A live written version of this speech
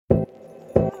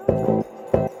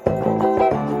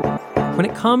When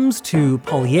it comes to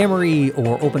polyamory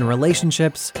or open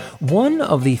relationships, one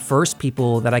of the first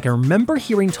people that I can remember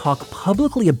hearing talk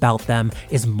publicly about them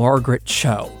is Margaret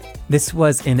Cho. This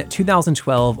was in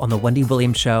 2012 on The Wendy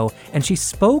Williams Show, and she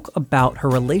spoke about her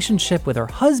relationship with her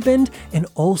husband and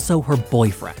also her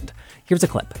boyfriend. Here's a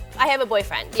clip. I have a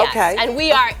boyfriend, yes. Okay. And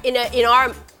we are in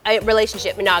our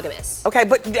relationship monogamous. Okay,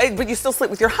 but you still sleep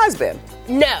with your husband?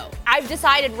 No, I've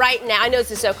decided right now, I know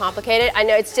this is so complicated, I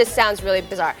know it just sounds really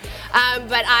bizarre,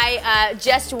 but I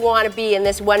just want to be in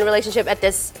this one relationship at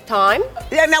this time.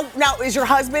 Yeah, now is your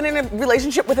husband in a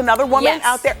relationship with another woman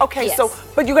out there? Okay, yes. So,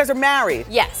 but you guys are married?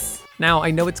 Yes. Now,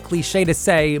 I know it's cliche to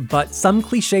say, but some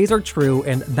cliches are true,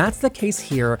 and that's the case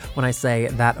here when I say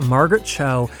that Margaret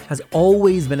Cho has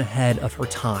always been ahead of her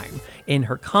time. In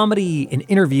her comedy, in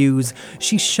interviews,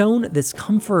 she's shown this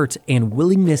comfort and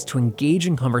willingness to engage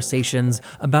in conversations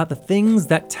about the things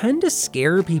that tend to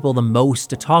scare people the most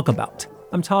to talk about.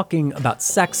 I'm talking about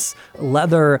sex,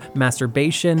 leather,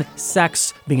 masturbation,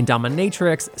 sex, being a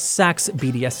dominatrix, sex,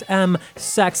 BDSM,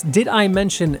 sex. Did I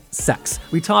mention sex?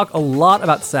 We talk a lot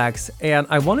about sex, and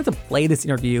I wanted to play this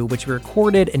interview, which we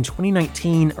recorded in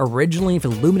 2019, originally for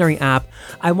the Luminary app.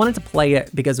 I wanted to play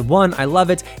it because one, I love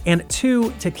it, and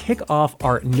two, to kick off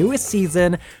our newest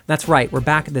season. That's right, we're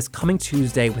back this coming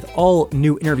Tuesday with all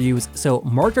new interviews, so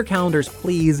mark your calendars,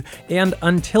 please. And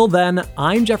until then,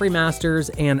 I'm Jeffrey Masters,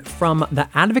 and from The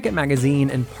Advocate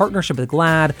magazine in partnership with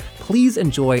GLAAD, please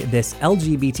enjoy this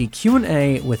LGBT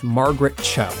Q&A with Margaret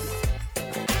Cho.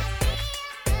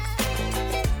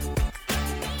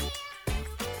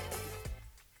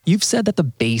 You've said that the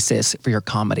basis for your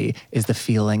comedy is the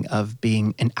feeling of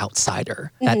being an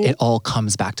outsider, that it all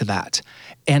comes back to that.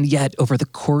 And yet, over the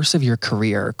course of your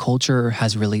career, culture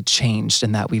has really changed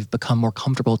in that we've become more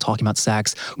comfortable talking about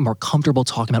sex, more comfortable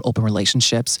talking about open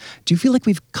relationships. Do you feel like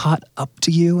we've caught up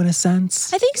to you in a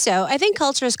sense? I think so. I think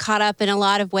culture is caught up in a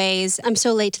lot of ways. I'm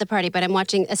so late to the party, but I'm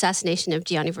watching Assassination of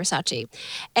Gianni Versace.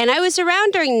 And I was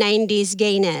around during 90s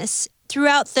gayness.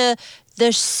 Throughout the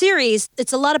series,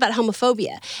 it's a lot about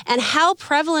homophobia and how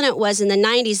prevalent it was in the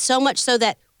 90s, so much so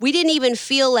that we didn't even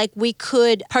feel like we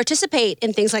could participate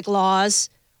in things like laws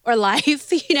or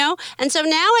life, you know? And so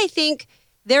now I think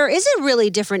there is a really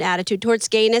different attitude towards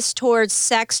gayness, towards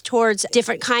sex, towards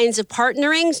different kinds of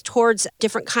partnerings, towards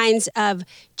different kinds of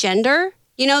gender.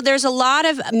 You know, there's a lot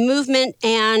of movement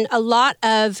and a lot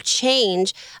of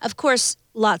change. Of course,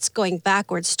 lots going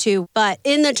backwards too. But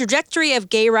in the trajectory of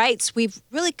gay rights, we've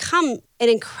really come an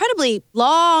incredibly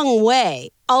long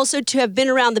way. Also to have been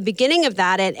around the beginning of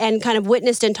that and kind of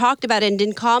witnessed and talked about it and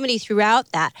did comedy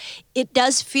throughout that, it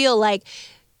does feel like,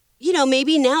 you know,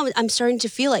 maybe now I'm starting to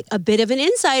feel like a bit of an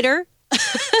insider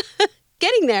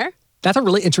getting there. That's a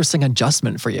really interesting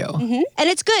adjustment for you. Mm-hmm. And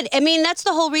it's good. I mean, that's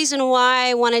the whole reason why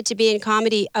I wanted to be in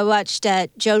comedy. I watched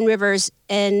Joan Rivers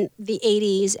in the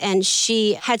 80s, and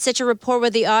she had such a rapport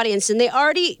with the audience, and they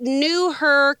already knew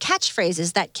her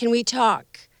catchphrases that, can we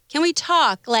talk? Can we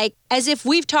talk? Like, as if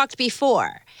we've talked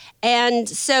before. And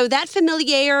so that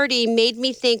familiarity made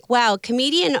me think, wow,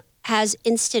 comedian has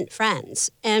instant friends.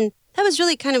 And that was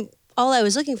really kind of all I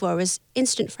was looking for, was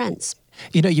instant friends.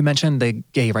 You know, you mentioned the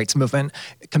gay rights movement.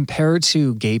 Compared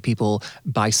to gay people,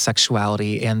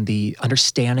 bisexuality and the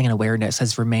understanding and awareness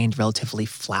has remained relatively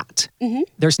flat. Mm-hmm.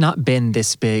 There's not been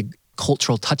this big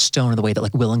cultural touchstone in the way that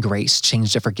like Will and Grace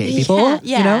changed it for gay people,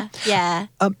 you know? Yeah.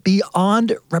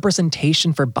 Beyond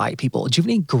representation for bi people, do you have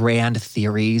any grand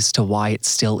theories to why it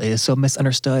still is so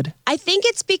misunderstood? I think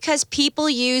it's because people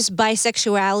use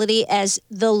bisexuality as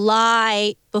the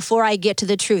lie before I get to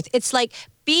the truth. It's like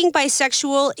being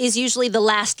bisexual is usually the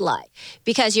last lie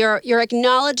because you're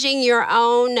acknowledging your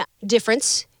own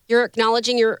difference, you're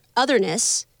acknowledging your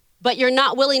otherness, but you're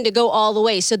not willing to go all the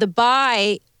way. So the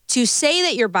bi, to say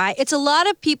that you're bi, it's a lot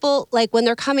of people, like when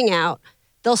they're coming out,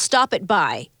 they'll stop at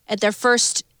bi at their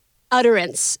first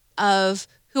utterance of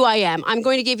who I am. I'm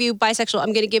going to give you bisexual.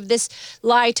 I'm going to give this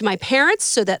lie to my parents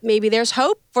so that maybe there's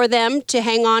hope for them to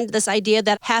hang on to this idea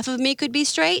that half of me could be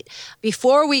straight.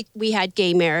 Before we had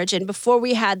gay marriage and before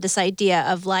we had this idea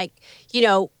of like, you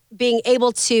know, being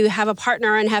able to have a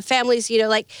partner and have families, you know,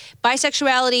 like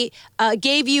bisexuality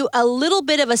gave you a little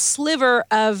bit of a sliver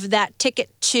of that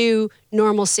ticket to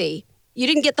normalcy. You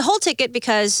didn't get the whole ticket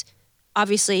because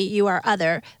obviously you are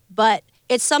other, but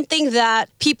it's something that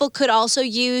people could also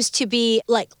use to be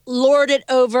like lorded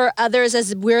over others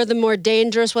as we're the more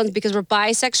dangerous ones because we're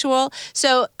bisexual.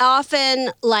 So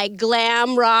often like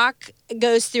glam rock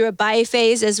goes through a bi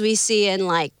phase as we see in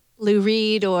like Lou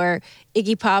Reed or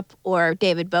Iggy Pop or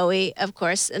David Bowie, of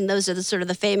course, and those are the sort of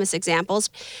the famous examples.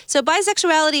 So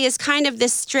bisexuality is kind of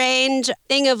this strange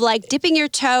thing of like dipping your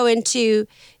toe into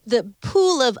the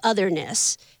pool of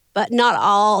otherness, but not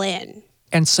all in.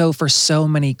 And so for so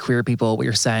many queer people, what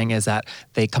you're saying is that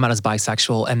they come out as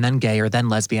bisexual and then gay or then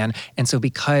lesbian. And so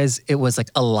because it was like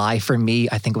a lie for me,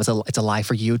 I think it's a lie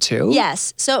for you too.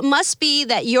 Yes. So it must be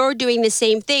that you're doing the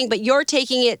same thing, but you're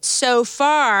taking it so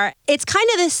far. It's kind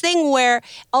of this thing where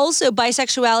also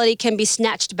bisexuality can be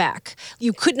snatched back.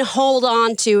 You couldn't hold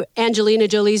on to Angelina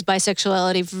Jolie's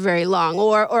bisexuality for very long,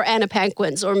 or Anna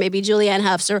Paquin's, or maybe Julianne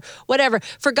Hough's, or whatever.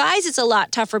 For guys, it's a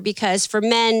lot tougher because for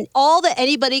men, all that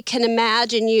anybody can imagine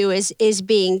you is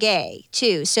being gay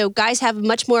too. So guys have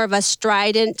much more of a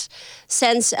strident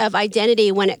sense of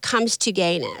identity when it comes to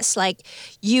gayness. Like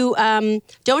you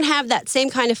don't have that same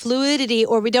kind of fluidity,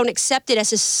 or we don't accept it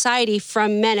as a society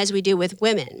from men as we do with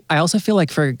women. I also feel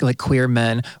like for like queer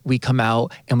men, we come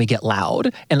out and we get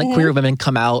loud, and like queer women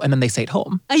come out and then they stay at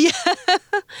home. Yeah,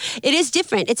 it is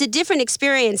different. It's a different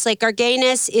experience. Like our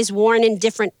gayness is worn in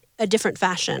a different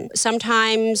fashion.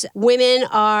 Sometimes women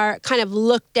are kind of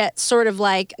looked at sort of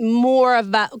like more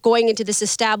about going into this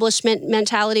establishment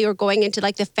mentality or going into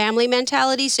like the family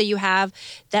mentality. So you have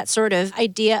that sort of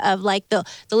idea of like the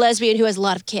lesbian who has a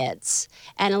lot of kids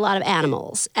and a lot of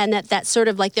animals, and that's sort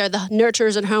of like they're the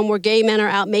nurturers at home, where gay men are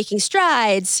out making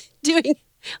strides, doing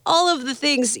all of the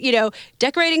things,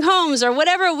 decorating homes or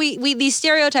whatever we these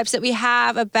stereotypes that we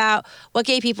have about what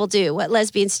gay people do, what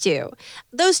lesbians do.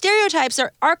 Those stereotypes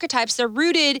are archetypes. They're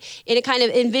rooted in a kind of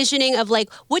envisioning of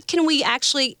like, what can we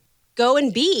actually go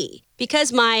and be?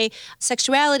 Because my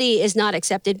sexuality is not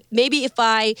accepted. Maybe if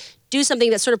I do something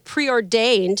that's sort of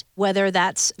preordained, whether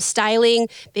that's styling,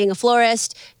 being a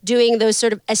florist, doing those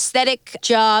sort of aesthetic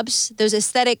jobs, those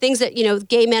aesthetic things that,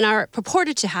 gay men are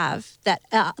purported to have, that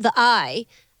the eye,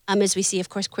 as we see, of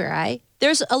course, queer eye.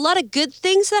 There's a lot of good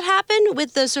things that happen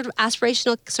with those sort of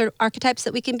aspirational sort of archetypes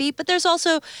that we can be, but there's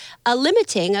also a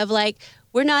limiting of like,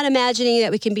 we're not imagining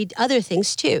that we can be other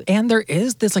things too. And there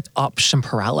is this like option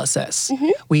paralysis.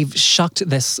 We've shucked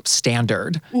this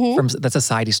standard from that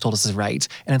society's told us is right.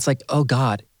 And it's like, oh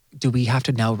God, do we have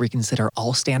to now reconsider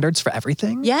all standards for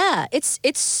everything? Yeah, it's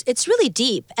really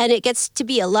deep, and it gets to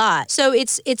be a lot. So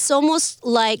it's almost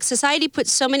like society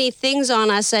puts so many things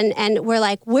on us, and we're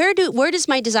like, where does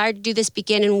my desire to do this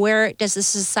begin, and where does the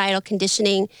societal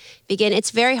conditioning begin?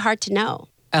 It's very hard to know.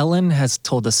 Ellen has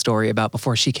told the story about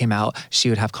before she came out, she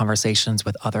would have conversations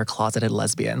with other closeted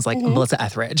lesbians, like Melissa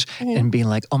Etheridge, and being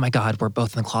like, oh my God, we're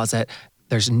both in the closet.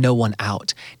 There's no one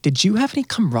out. Did you have any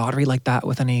camaraderie like that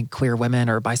with any queer women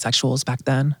or bisexuals back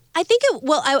then? I think,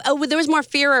 there was more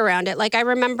fear around it. Like, I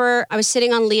remember I was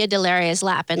sitting on Leah Delaria's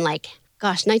lap in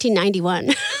 1991.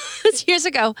 It's years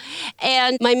ago.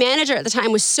 And my manager at the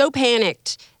time was so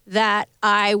panicked that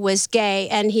I was gay.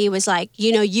 And he was like,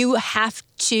 you have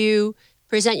to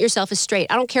present yourself as straight.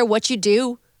 I don't care what you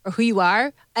do or who you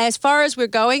are. As far as we're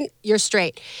going, you're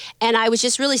straight. And I was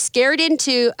just really scared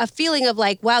into a feeling of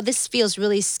like, wow, this feels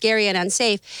really scary and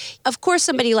unsafe. Of course,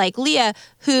 somebody like Leah,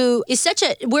 who is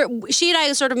she and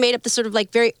I sort of made up this sort of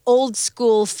like very old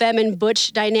school femme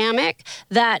butch dynamic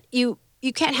that you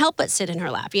can't help but sit in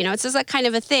her lap. It's just that kind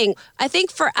of a thing. I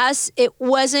think for us, it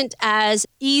wasn't as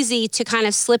easy to kind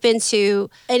of slip into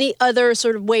any other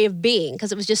sort of way of being,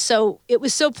 because it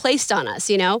was so placed on us,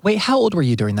 Wait, how old were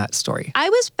you during that story?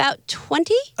 I was about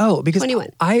 20. Oh, because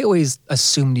 21. I always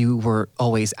assumed you were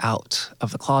always out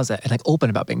of the closet and like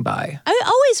open about being bi. I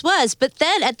always was. But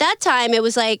then at that time, it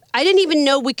was like, I didn't even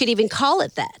know we could even call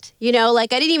it that.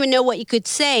 Like I didn't even know what you could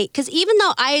say. Because even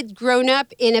though I had grown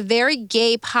up in a very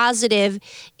gay, positive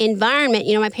environment,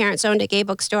 my parents owned a gay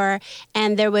bookstore,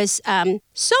 and there was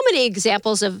so many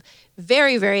examples of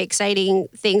very, very exciting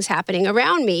things happening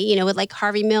around me, with like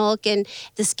Harvey Milk and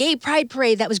this gay pride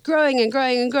parade that was growing and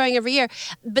growing and growing every year.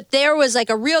 But there was like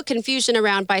a real confusion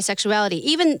around bisexuality.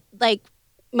 Even like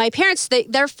my parents,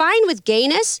 they're fine with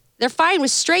gayness. They're fine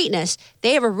with straightness.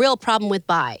 They have a real problem with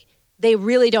bi. They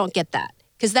really don't get that,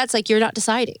 because that's like, you're not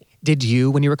deciding. Did you,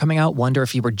 when you were coming out, wonder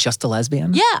if you were just a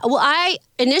lesbian? Yeah. Well, I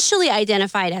initially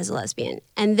identified as a lesbian,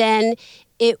 and then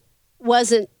it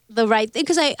wasn't the right thing,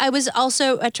 because I was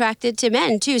also attracted to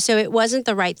men too. So it wasn't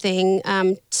the right thing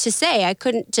to say. I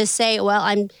couldn't just say, well,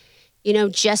 I'm,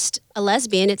 just a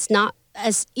lesbian. It's not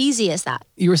as easy as that.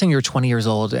 You were saying you were 20 years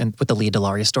old, and with the Leah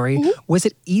Delaria story, was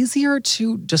it easier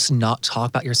to just not talk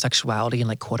about your sexuality and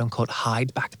like quote unquote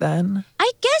hide back then?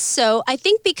 I guess so. I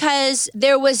think because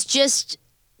there was just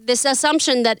this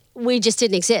assumption that we just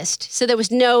didn't exist. So there was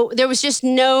just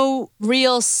no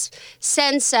real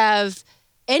sense of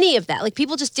any of that. Like,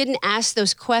 people just didn't ask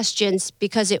those questions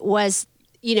because it was,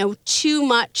 too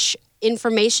much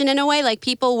information in a way. Like,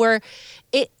 people were,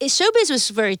 showbiz was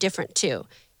very different too.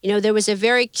 There was a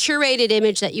very curated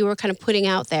image that you were kind of putting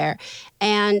out there.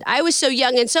 And I was so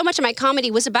young, and so much of my comedy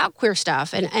was about queer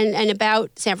stuff and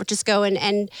about San Francisco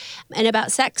and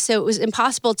about sex. So it was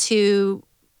impossible to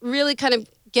really kind of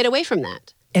get away from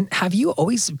that. And have you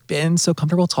always been so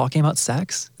comfortable talking about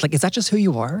sex? Like, is that just who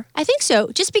you are? I think so.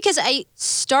 Just because I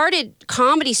started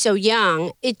comedy so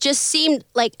young, it just seemed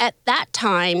like at that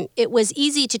time, it was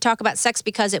easy to talk about sex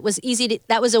because it was easy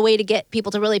that was a way to get people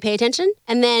to really pay attention.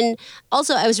 And then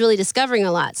also I was really discovering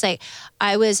a lot. So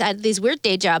I was at these weird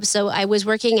day jobs. So I was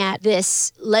working at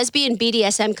this lesbian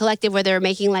BDSM collective where they were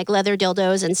making like leather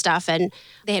dildos and stuff. And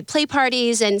they had play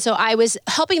parties. And so I was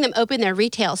helping them open their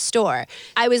retail store.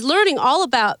 I was learning all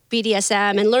about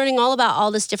BDSM and learning all about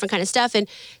all this different kind of stuff. And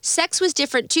sex was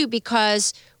different too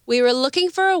because we were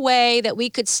looking for a way that we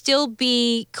could still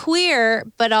be queer,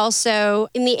 but also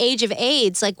in the age of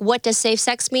AIDS, like what does safe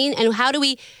sex mean? And how do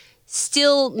we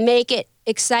still make it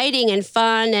exciting and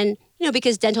fun? And,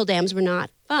 because dental dams were not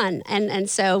fun. And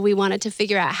so we wanted to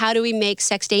figure out how do we make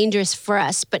sex dangerous for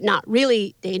us, but not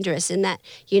really dangerous in that,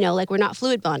 like we're not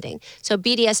fluid bonding. So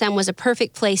BDSM was a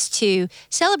perfect place to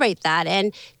celebrate that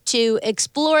and to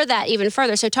explore that even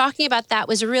further. So talking about that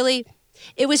was really,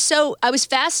 I was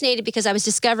fascinated because I was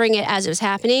discovering it as it was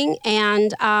happening.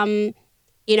 And,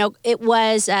 it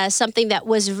was something that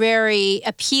was very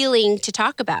appealing to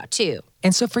talk about too.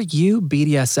 And so for you,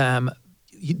 BDSM,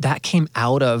 that came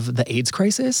out of the AIDS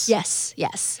crisis? Yes.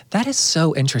 That is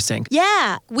so interesting.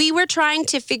 Yeah. We were trying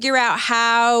to figure out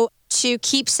how to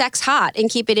keep sex hot and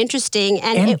keep it interesting.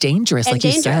 And dangerous, like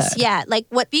you said. Yeah. Like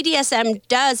what BDSM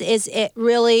does is it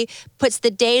really puts the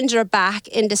danger back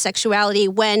into sexuality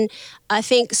when I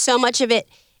think so much of it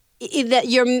that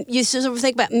you sort of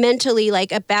think about mentally,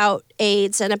 like about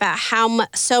AIDS and about how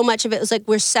so much of it is like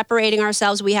we're separating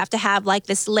ourselves. We have to have like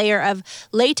this layer of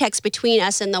latex between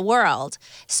us and the world.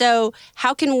 So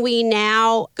how can we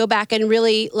now go back and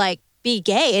really like be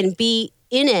gay and be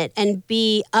in it and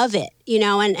be of it,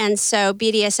 and so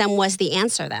BDSM was the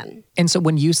answer then. And so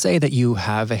when you say that you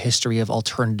have a history of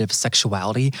alternative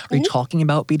sexuality, are you talking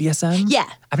about BDSM? Yeah.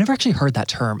 I've never actually heard that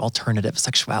term, alternative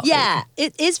sexuality. Yeah,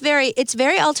 it's very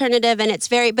alternative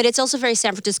and but it's also very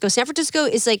San Francisco. San Francisco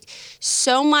is like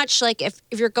so much like if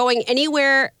you're going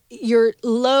anywhere, you're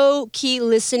low key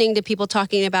listening to people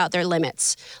talking about their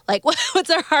limits. Like what's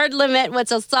a hard limit?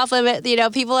 What's a soft limit?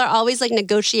 People are always like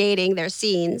negotiating their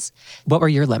scenes. What were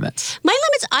your limits? My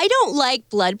limits, I don't like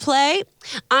blood play.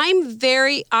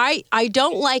 I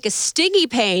don't like a stingy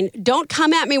pain. Don't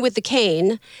come at me with the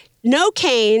cane. No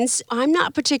canes. I'm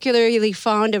not particularly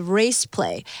fond of race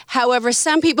play. However,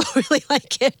 some people really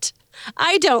like it.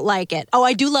 I don't like it. Oh,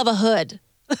 I do love a hood.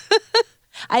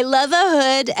 I love a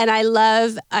hood and I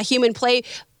love a human play.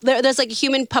 There's like a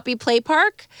human puppy play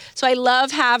park. So I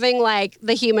love having like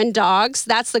the human dogs.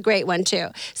 That's the great one too.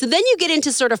 So then you get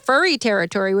into sort of furry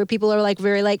territory where people are like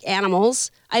very like animals.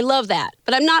 I love that.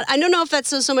 But I don't know if that's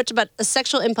so much about a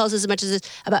sexual impulse as much as it's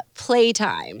about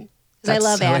playtime. Because I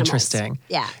love so animals. Interesting.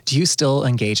 Yeah. Do you still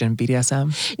engage in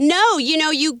BDSM? No,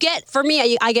 you get, for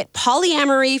me, I get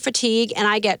polyamory fatigue and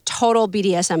I get total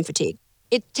BDSM fatigue.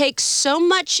 It takes so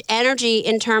much energy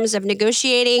in terms of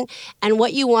negotiating and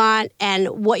what you want and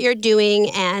what you're doing.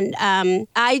 And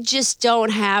I just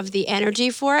don't have the energy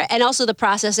for it. And also the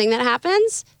processing that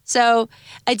happens. So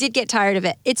I did get tired of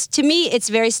it. To me, it's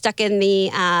very stuck in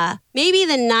the maybe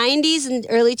the 90s and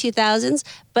early 2000s,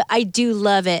 but I do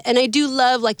love it. And I do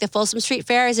love like the Folsom Street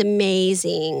Fair is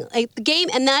amazing. Like the game,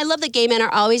 and then I love that gay men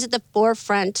are always at the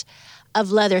forefront of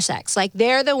leather sex. Like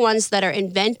they're the ones that are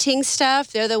inventing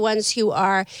stuff. They're the ones who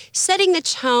are setting the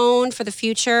tone for the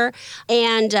future.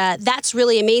 And that's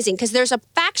really amazing because there's a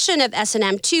faction of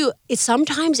S&M too.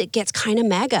 Sometimes it gets kind of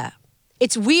mega.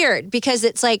 It's weird because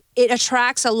it's like it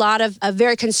attracts a lot of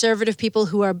very conservative people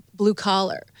who are blue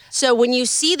collar. So when you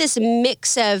see this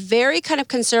mix of very kind of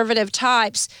conservative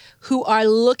types who are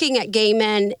looking at gay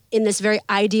men in this very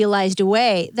idealized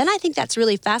way, then I think that's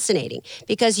really fascinating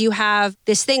because you have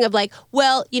this thing of like,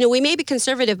 well, we may be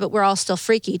conservative, but we're all still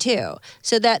freaky too.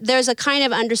 So that there's a kind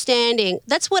of understanding.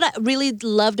 That's what I really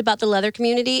loved about the leather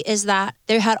community is that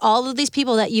they had all of these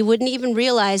people that you wouldn't even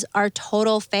realize are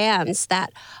total fans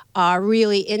that are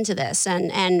really into this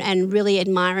and really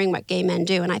admiring what gay men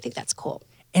do. And I think that's cool.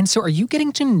 And so are you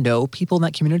getting to know people in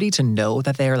that community to know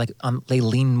that they're like, they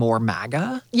lean more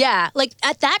MAGA? Yeah. Like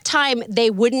at that time, they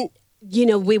wouldn't,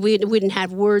 we wouldn't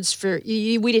have words for,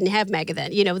 we didn't have MAGA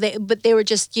then, but they were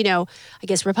just, I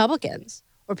guess Republicans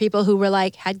or people who were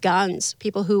like, had guns,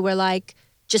 people who were like,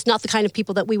 just not the kind of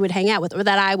people that we would hang out with or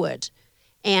that I would.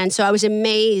 And so I was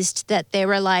amazed that they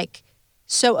were like,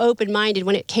 so open-minded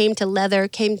when it came to leather,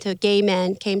 came to gay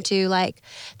men, came to like,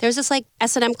 there's this like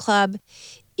S&M club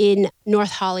in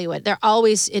North Hollywood. They're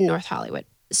always in North Hollywood.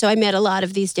 So I met a lot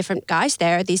of these different guys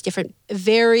there, these different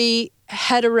very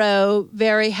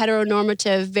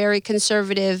heteronormative, very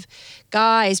conservative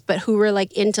guys, but who were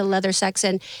like into leather sex.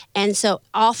 And so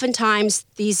oftentimes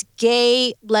these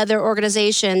gay leather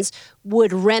organizations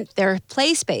would rent their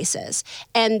play spaces.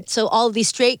 And so all of these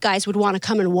straight guys would want to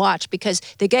come and watch because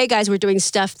the gay guys were doing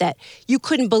stuff that you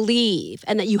couldn't believe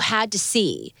and that you had to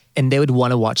see. And they would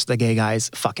want to watch the gay guys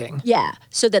fucking. Yeah,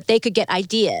 so that they could get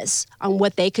ideas on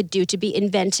what they could do to be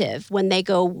inventive when they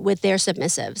go with their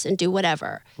submissives and do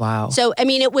whatever. Wow. So, I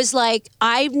mean, it was like,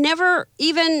 I've never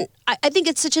even, I think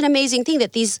it's such an amazing thing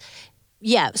that these,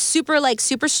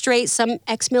 super straight, some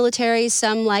ex-military,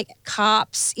 some like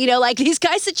cops, like these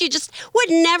guys that you just would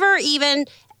never even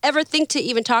ever think to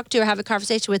even talk to or have a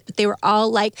conversation with, but they were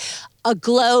all like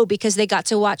aglow because they got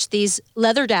to watch these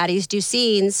leather daddies do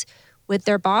scenes with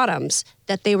their bottoms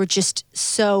that they were just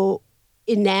so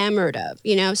enamored of,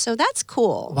 so that's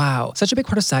cool. Wow. Such a big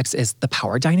part of sex is the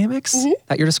power dynamics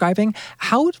that you're describing.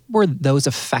 How were those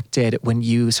affected when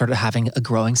you started having a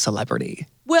growing celebrity?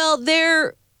 Well,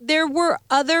 there were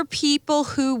other people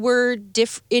who were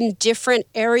in different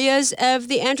areas of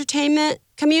the entertainment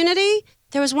community.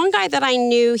 There was one guy that I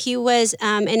knew. He was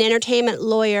an entertainment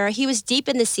lawyer. He was deep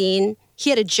in the scene.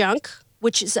 He had a junk,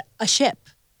 which is a ship.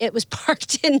 It was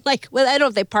parked in I don't know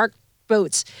if they parked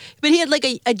boats, but he had like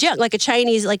a junk, like a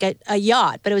Chinese, like a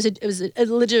yacht, but it was a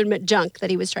legitimate junk that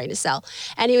he was trying to sell.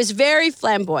 And he was very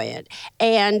flamboyant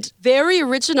and very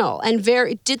original and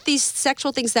did these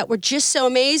sexual things that were just so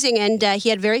amazing. And he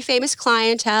had very famous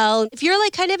clientele. If you're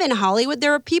like kind of in Hollywood,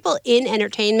 there are people in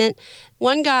entertainment.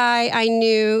 One guy I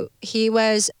knew, he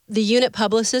was the unit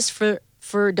publicist for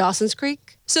Dawson's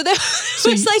Creek. So there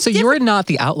was So you were not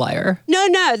the outlier.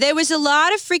 No. There was a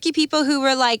lot of freaky people who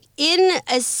were like in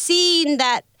a scene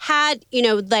that had,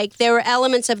 like there were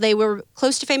elements of they were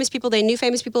close to famous people, they knew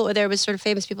famous people, or there was sort of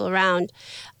famous people around.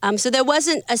 So there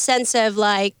wasn't a sense of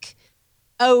like,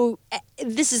 oh,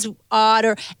 this is odd.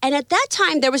 And at that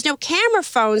time, there was no camera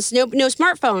phones, no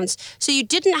smartphones. So you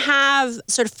didn't have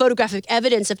sort of photographic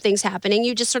evidence of things happening.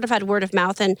 You just sort of had word of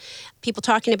mouth and people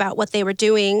talking about what they were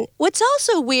doing. What's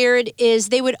also weird is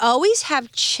they would always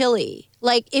have chili.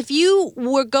 Like if you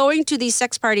were going to these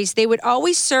sex parties, they would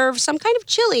always serve some kind of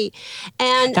chili.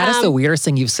 And that is the weirdest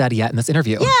thing you've said yet in this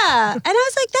interview. Yeah. And I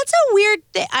was like, that's a weird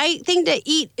thing to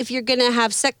eat if you're going to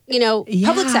have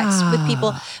public sex with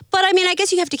people. But I mean, I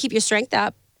guess you have to keep your strength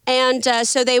up. And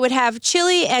so they would have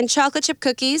chili and chocolate chip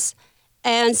cookies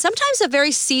and sometimes a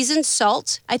very seasoned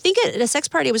salt. I think at a sex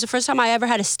party, it was the first time I ever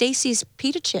had a Stacy's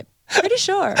pita chip. Pretty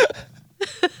sure.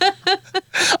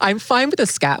 I'm fine with the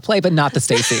scat play, but not the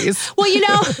Stacy's. Well,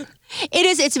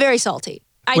 it's very salty.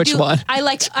 Which one?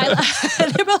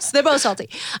 They're both salty.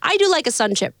 I do like a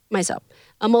sun chip myself,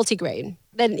 a multigrain.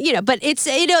 Then, but it's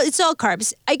all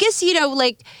carbs. I guess,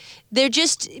 they're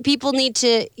just, people need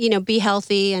to, be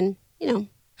healthy and,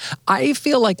 I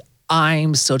feel like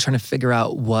I'm still trying to figure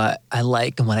out what I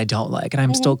like and what I don't like. And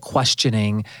I'm still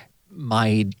questioning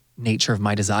my nature of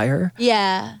my desire.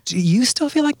 Yeah. Do you still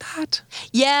feel like that?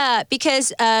 Yeah,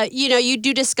 because, you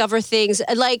do discover things.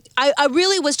 Like, I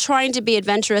really was trying to be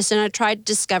adventurous and I tried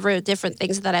to discover different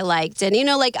things that I liked. And,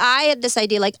 I had this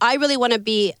idea, like, I really want to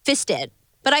be fisted.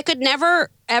 But I could never,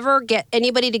 ever get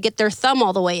anybody to get their thumb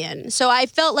all the way in. So I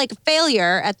felt like a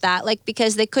failure at that,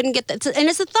 because they couldn't get that. And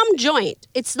it's a thumb joint.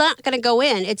 It's not going to go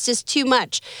in. It's just too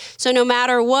much. So no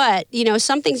matter what,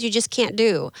 some things you just can't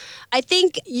do. I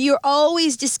think you're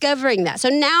always discovering that. So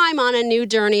now I'm on a new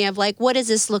journey of what does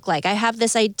this look like? I have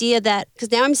this idea that,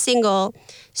 because now I'm single,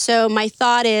 so my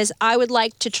thought is I would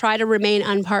like to try to remain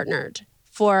unpartnered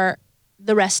for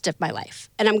the rest of my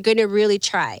life. And I'm going to really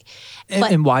try.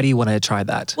 And why do you want to try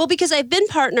that? Well, because I've been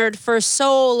partnered for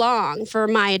so long for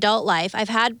my adult life. I've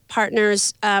had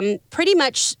partners pretty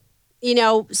much,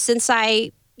 since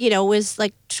I, was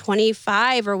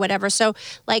 25 or whatever. So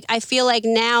I feel like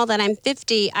now that I'm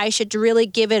 50, I should really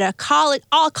give it a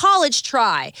college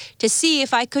try to see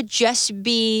if I could just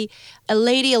be a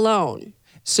lady alone.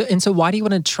 So why do you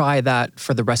want to try that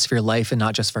for the rest of your life and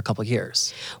not just for a couple of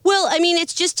years? Well, I mean,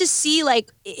 it's just to see,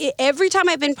 every time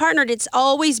I've been partnered, it's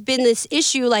always been this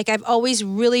issue. I've always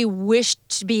really wished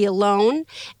to be alone.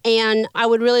 And I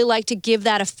would really like to give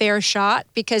that a fair shot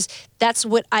because that's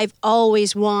what I've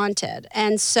always wanted.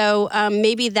 And so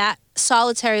maybe that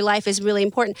solitary life is really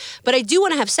important. But I do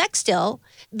want to have sex still.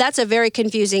 That's a very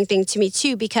confusing thing to me,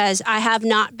 too, because I have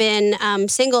not been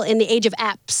single in the age of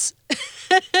apps.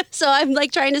 So I'm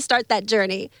like trying to start that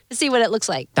journey to see what it looks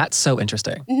like. That's so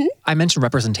interesting. Mm-hmm. I mentioned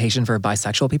representation for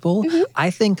bisexual people. I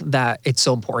think that it's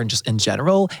so important just in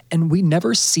general. And we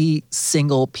never see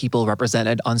single people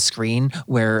represented on screen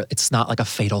where it's not like a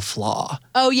fatal flaw.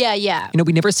 Oh, yeah, yeah. You know,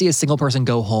 we never see a single person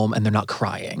go home and they're not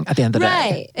crying at the end of the day.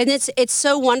 Right. And it's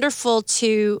so wonderful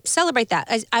to celebrate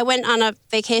that. I went on a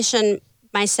vacation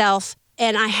myself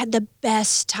and I had the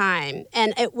best time.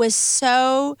 And it was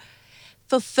so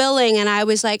fulfilling, and I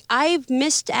was like, I've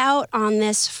missed out on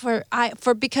this for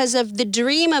because of the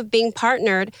dream of being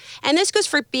partnered. And this goes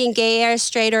for being gay or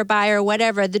straight or bi or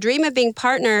whatever. The dream of being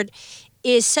partnered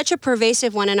is such a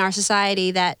pervasive one in our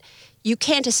society that you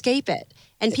can't escape it.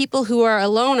 And people who are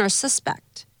alone are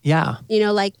suspect. Yeah. You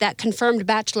know, like that confirmed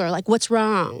bachelor, like what's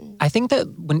wrong? I think that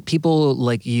when people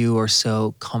like you are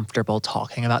so comfortable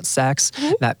talking about sex,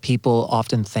 that people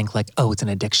often think like, oh, it's an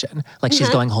addiction. Like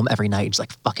she's going home every night, just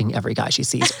like fucking every guy she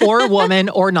sees, or woman,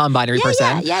 or non-binary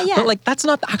person. Yeah. But like that's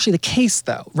not actually the case,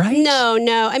 though, right? No.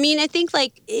 I mean, I think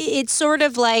like it's sort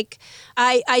of like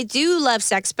I do love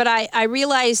sex, but I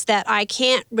realize that I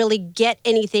can't really get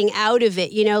anything out of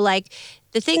it. You know, like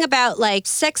the thing about like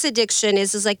sex addiction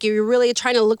is like you're really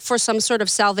trying to look for some sort of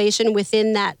salvation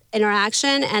within that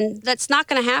interaction, and that's not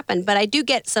going to happen. But I do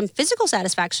get some physical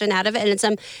satisfaction out of it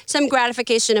and some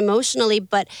gratification emotionally,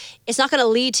 but it's not going to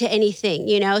lead to anything,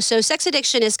 you know? So sex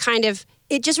addiction is kind of,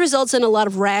 it just results in a lot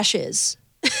of rashes.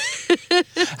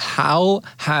 How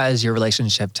has your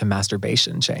relationship to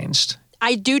masturbation changed?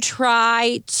 I do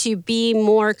try to be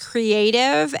more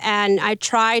creative, and I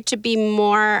try to be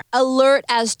more alert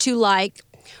as to like,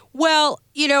 well,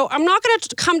 you know, I'm not going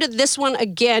to come to this one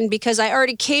again because I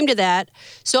already came to that.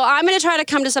 So I'm going to try to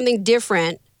come to something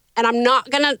different, and I'm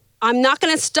not going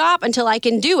to stop until I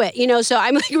can do it, you know? So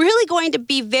I'm like really going to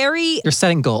be very... You're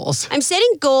setting goals. I'm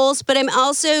setting goals, but I'm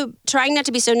also trying not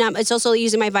to be so numb. It's also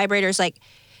using my vibrators. Like,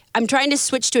 I'm trying to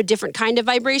switch to a different kind of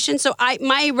vibration. So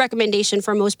my recommendation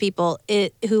for most people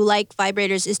who like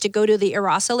vibrators is to go to the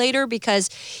Eroscillator because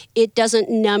it doesn't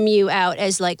numb you out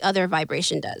as like other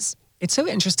vibration does. It's so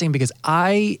interesting because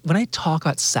when I talk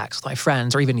about sex with my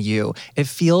friends or even you, it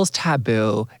feels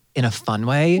taboo in a fun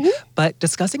way, but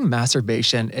discussing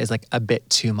masturbation is like a bit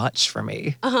too much for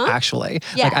me, actually.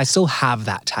 Yeah. Like I still have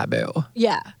that taboo.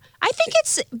 Yeah. I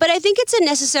think it's a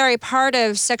necessary part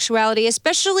of sexuality,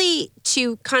 especially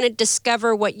to kind of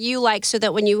discover what you like so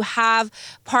that when you have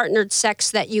partnered sex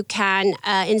that you can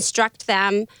instruct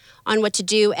them on what to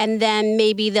do, and then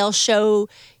maybe they'll show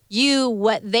you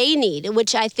what they need,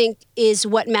 which I think is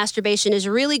what masturbation is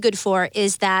really good for,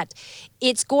 is that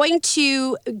it's going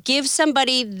to give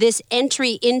somebody this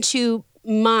entry into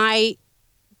my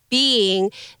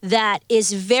being that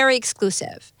is very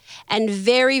exclusive and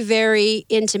very, very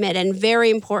intimate and very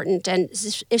important. And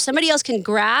if somebody else can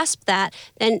grasp that,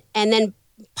 then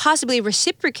possibly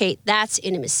reciprocate, that's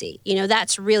intimacy. You know,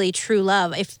 that's really true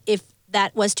love. If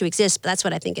that was to exist, but that's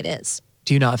what I think it is.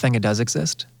 Do you not think it does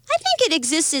exist? I think it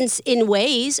exists in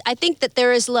ways. I think that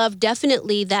there is love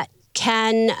definitely that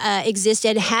can exist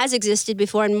and has existed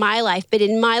before in my life. But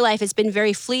in my life, it's been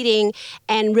very fleeting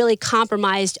and really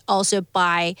compromised also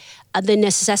by the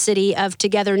necessity of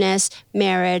togetherness,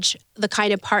 marriage, the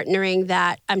kind of partnering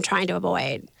that I'm trying to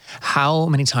avoid. How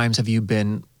many times have you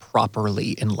been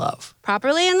properly in love?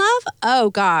 Properly in love? Oh,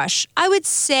 gosh. I would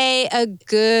say a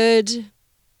good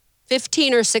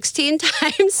 15 or 16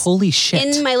 times. Holy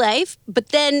shit. In my life. But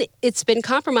then it's been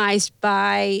compromised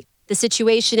by the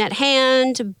situation at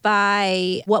hand,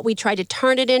 by what we tried to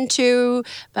turn it into,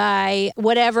 by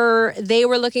whatever they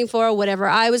were looking for, whatever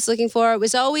I was looking for. It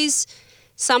was always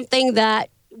something that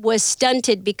was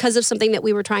stunted because of something that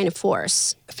we were trying to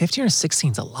force. 15 or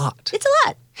 16 is a lot. It's a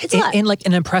lot. It's a lot. In like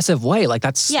an impressive way. Like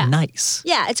that's nice.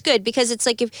 Yeah, it's good because it's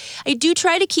like if I do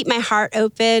try to keep my heart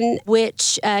open,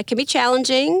 which can be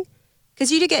challenging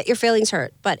because you do get your feelings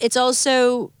hurt, but it's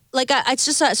also like it's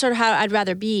just sort of how I'd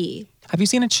rather be. Have you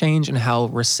seen a change in how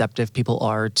receptive people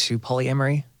are to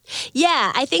polyamory?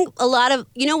 Yeah, I think a lot of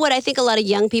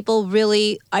young people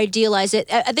really idealize it.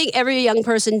 I think every young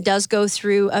person does go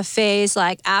through a phase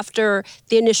like after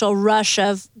the initial rush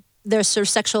of their sort of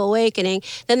sexual awakening,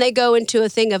 then they go into a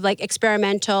thing of like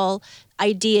experimental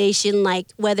ideation, like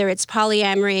whether it's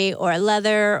polyamory or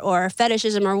leather or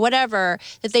fetishism or whatever,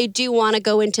 that they do want to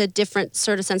go into a different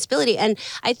sort of sensibility. And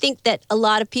I think that a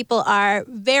lot of people are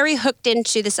very hooked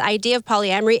into this idea of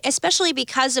polyamory, especially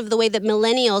because of the way that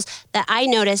millennials that I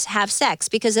notice have sex,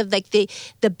 because of like the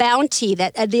bounty,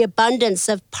 that the abundance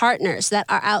of partners that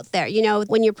are out there. You know,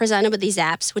 when you're presented with these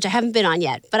apps, which I haven't been on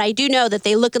yet, but I do know that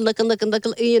they look and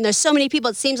there's so many people,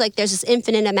 it seems like there's this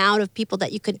infinite amount of people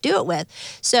that you could do it with.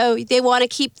 So they want want to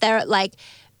keep their like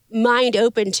mind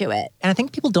open to it. And I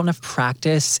think people don't have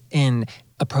practice in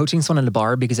approaching someone in a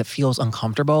bar because it feels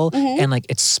uncomfortable and like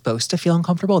it's supposed to feel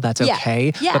uncomfortable. That's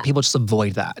okay. Yeah. But people just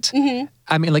avoid that.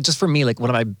 I mean, like just for me, like one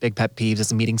of my big pet peeves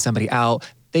is meeting somebody out.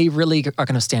 They really are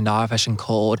kind of standoffish and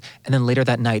cold. And then later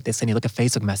that night, they send you like a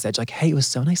Facebook message like, hey, it was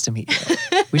so nice to meet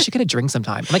you. We should get a drink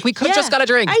sometime. Like we could have just got a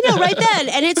drink. I know, right then.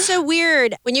 And it's so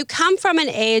weird. When you come from an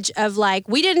age of like,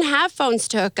 we didn't have phones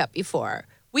to hook up before.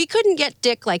 We couldn't get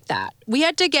dick like that. We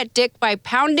had to get dick by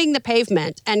pounding the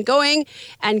pavement and going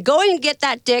to get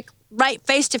that dick right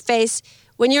face to face.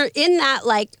 When you're in that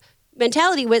like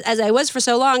mentality with, as I was for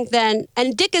so long, then,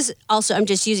 and dick is also, I'm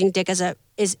just using dick as it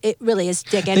really is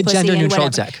dick and The pussy gender and neutral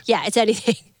whatever. dick. Yeah, it's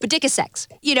anything. But dick is sex.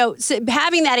 You know, so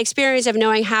having that experience of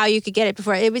knowing how you could get it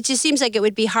before, it just seems like it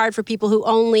would be hard for people who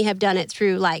only have done it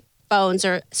through like phones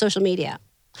or social media.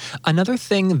 Another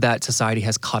thing that society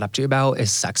has caught up to you about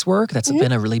is sex work. That's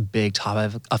been a really big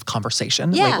topic of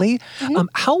conversation lately.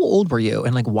 How old were you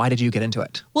and like why did you get into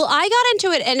it? Well, I got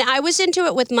into it and I was into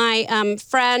it with my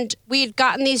friend. We had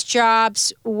gotten these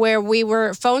jobs where we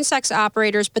were phone sex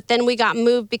operators, but then we got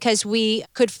moved because we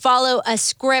could follow a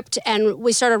script and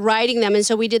we started writing them. And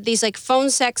so we did these like phone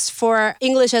sex for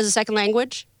English as a second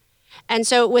language. And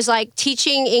so it was like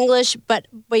teaching English, but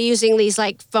by using these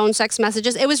like phone sex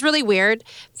messages. It was really weird.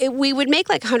 We would make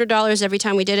like $100 every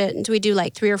time we did it. And so we do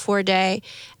like 3 or 4 a day.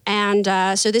 And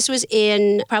so this was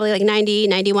in probably like 90,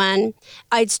 91.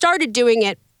 I'd started doing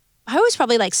it, I was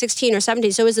probably like 16 or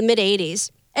 17. So it was the mid 80s.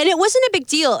 And it wasn't a big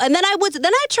deal. And then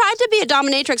I tried to be a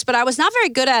dominatrix, but I was not very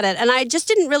good at it. And I just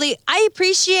didn't really, I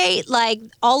appreciate like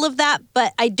all of that,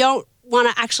 but I don't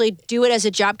want to actually do it as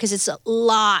a job because it's a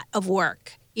lot of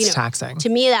work. You know, It's taxing. To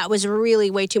me, that was really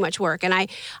way too much work. And I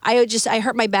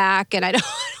hurt my back and I don't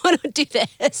want to do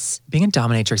this. Being a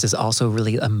dominatrix is also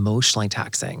really emotionally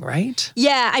taxing, right?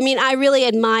 Yeah, I mean, I really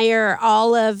admire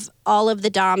all of the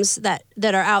doms that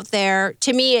are out there.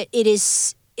 To me,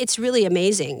 it's really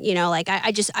amazing. You know, like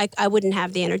I wouldn't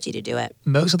have the energy to do it.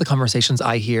 Most of the conversations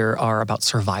I hear are about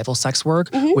survival sex work,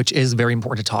 which is very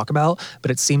important to talk about.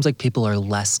 But it seems like people are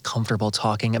less comfortable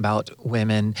talking about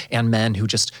women and men who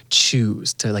just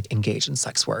choose to like engage in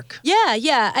sex work.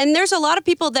 Yeah. And there's a lot of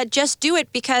people that just do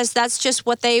it because that's just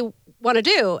what they want to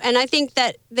do. And I think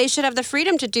that they should have the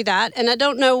freedom to do that. And I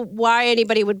don't know why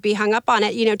anybody would be hung up on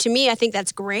it. You know, to me, I think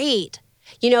that's great.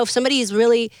 You know, if somebody is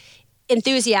really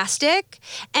enthusiastic.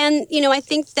 And, you know, I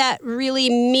think that really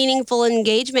meaningful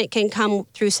engagement can come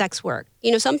through sex work.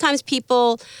 You know, sometimes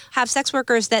people have sex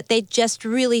workers that they just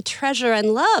really treasure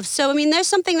and love. So, I mean, there's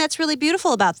something that's really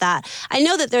beautiful about that. I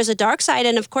know that there's a dark side,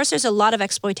 and of course there's a lot of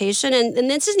exploitation, and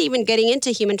this isn't even getting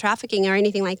into human trafficking or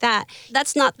anything like that.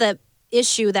 That's not the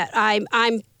issue that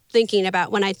I'm thinking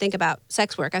about when I think about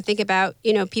sex work. I think about,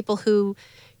 you know, people who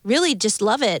really just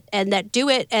love it and that do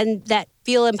it and that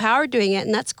feel empowered doing it,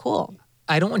 and that's cool.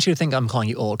 I don't want you to think I'm calling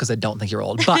you old because I don't think you're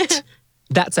old. But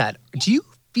that said, do you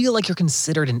feel like you're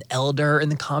considered an elder in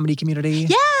the comedy community?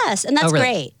 Yes, and that's really?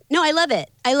 great. No, I love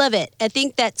it. I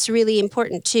think that's really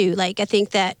important too. Like, I think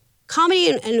that comedy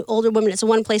and older women is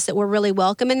one place that we're really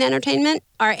welcome in entertainment.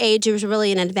 Our age is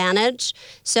really an advantage.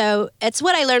 So it's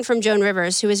what I learned from Joan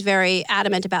Rivers, who is very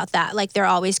adamant about that. Like, they're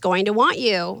always going to want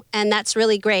you. And that's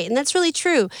really great. And that's really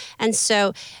true. And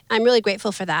so I'm really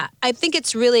grateful for that. I think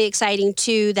it's really exciting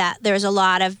too that there's a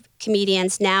lot of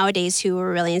comedians nowadays who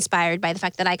were really inspired by the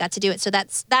fact that I got to do it. So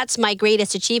that's my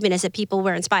greatest achievement, is that people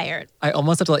were inspired. I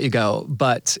almost have to let you go,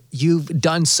 but you've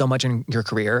done so much in your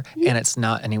career and it's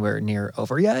not anywhere near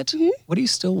over yet. What do you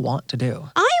still want to do?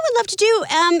 I would love to do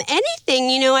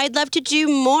anything. You know, I'd love to do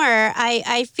more.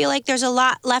 I feel like there's a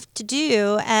lot left to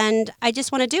do, and I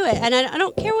just want to do it. And I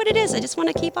don't care what it is. I just want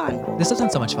to keep on. This has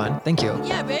been so much fun. Thank you.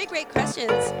 Yeah, very great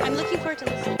questions. I'm looking forward to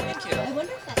listening. Thank you. I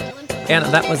wonder if that And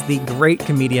that was the great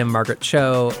comedian Margaret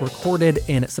Cho, recorded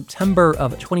in September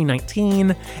of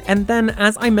 2019. And then,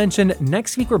 as I mentioned,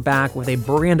 next week we're back with a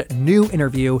brand new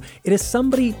interview. It is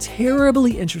somebody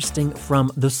terribly interesting from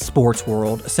the sports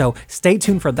world, so stay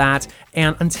tuned for that.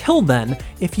 And until then,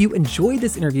 if you enjoyed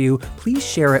this interview, please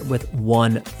share it with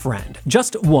one friend.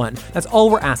 Just one. That's all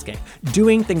we're asking.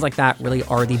 Doing things like that really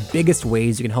are the biggest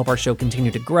ways you can help our show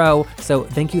continue to grow. So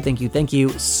thank you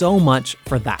so much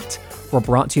for that. We're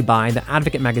brought to you by The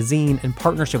Advocate Magazine in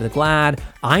partnership with GLAAD.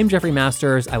 I'm Jeffrey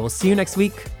Masters. I will see you next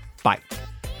week. Bye.